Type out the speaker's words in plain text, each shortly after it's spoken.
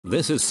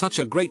This is such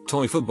a great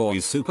toy for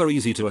boys, super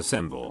easy to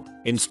assemble,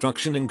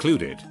 instruction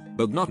included,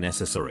 but not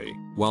necessary,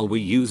 while we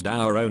used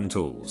our own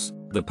tools.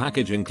 The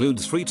package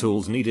includes 3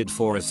 tools needed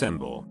for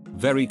assemble,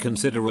 very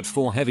considerate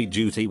for heavy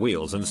duty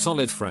wheels and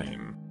solid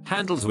frame.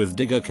 Handles with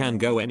digger can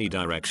go any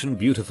direction,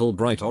 beautiful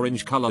bright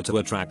orange color to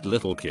attract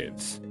little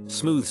kids.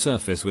 Smooth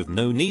surface with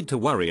no need to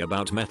worry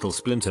about metal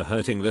splinter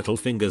hurting little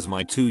fingers.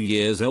 My 2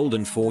 years old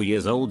and 4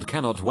 years old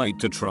cannot wait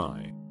to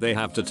try. They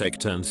have to take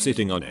turns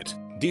sitting on it.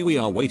 We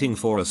are waiting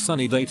for a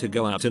sunny day to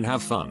go out and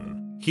have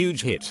fun.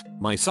 Huge hit.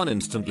 My son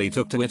instantly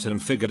took to it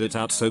and figured it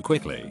out so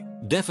quickly.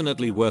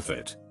 Definitely worth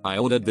it. I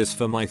ordered this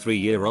for my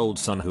 3-year-old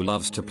son who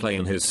loves to play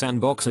in his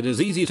sandbox. It is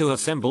easy to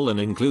assemble and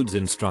includes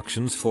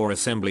instructions for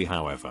assembly.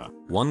 However,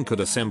 one could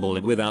assemble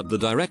it without the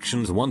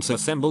directions. Once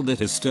assembled,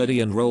 it is sturdy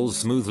and rolls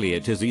smoothly.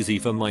 It is easy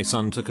for my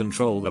son to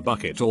control the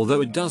bucket,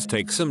 although it does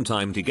take some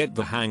time to get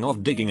the hang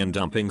of digging and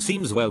dumping.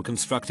 Seems well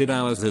constructed.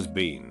 Ours has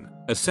been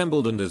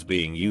assembled and is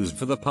being used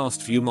for the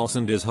past few months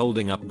and is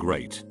holding up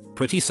great.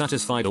 Pretty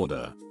satisfied.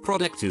 Order.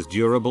 Product is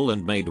durable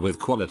and made with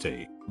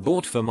quality.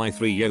 Bought for my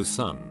 3-year-old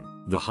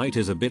son. The height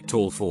is a bit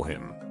tall for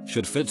him.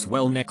 Should fits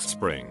well next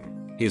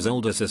spring. His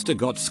older sister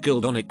got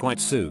skilled on it quite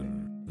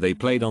soon. They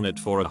played on it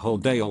for a whole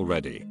day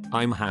already.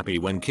 I'm happy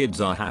when kids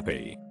are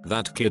happy.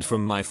 That kid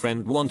from my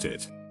friend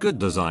wanted. Good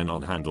design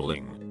on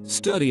handling.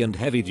 Sturdy and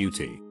heavy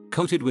duty.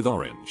 Coated with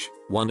orange.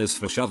 One is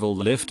for shovel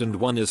lift and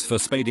one is for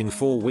spading.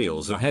 4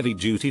 wheels are heavy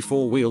duty.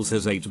 4 wheels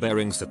has 8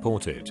 bearings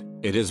supported.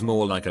 It is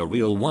more like a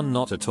real one,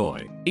 not a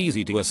toy.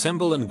 Easy to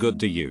assemble and good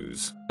to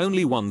use.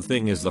 Only one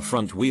thing is the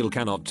front wheel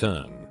cannot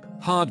turn.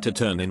 Hard to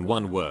turn in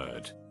one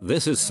word.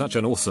 This is such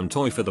an awesome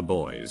toy for the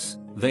boys.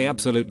 They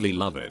absolutely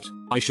love it.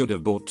 I should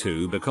have bought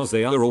 2 because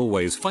they are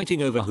always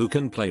fighting over who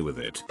can play with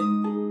it.